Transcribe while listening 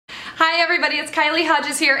Hi everybody, it's Kylie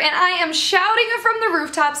Hodges here, and I am shouting from the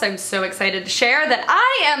rooftops. I'm so excited to share that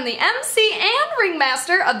I am the MC and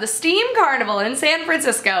ringmaster of the Steam Carnival in San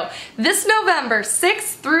Francisco this November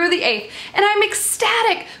 6th through the 8th, and I'm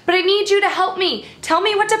ecstatic, but I need you to help me. Tell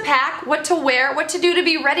me what to pack, what to wear, what to do to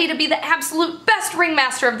be ready to be the absolute best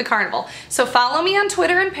ringmaster of the carnival. So follow me on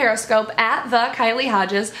Twitter and Periscope at the Kylie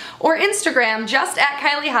Hodges, or Instagram just at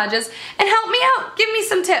Kylie Hodges, and help me out. Give me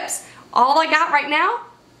some tips. All I got right now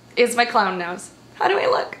is my clown nose. How do I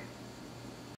look?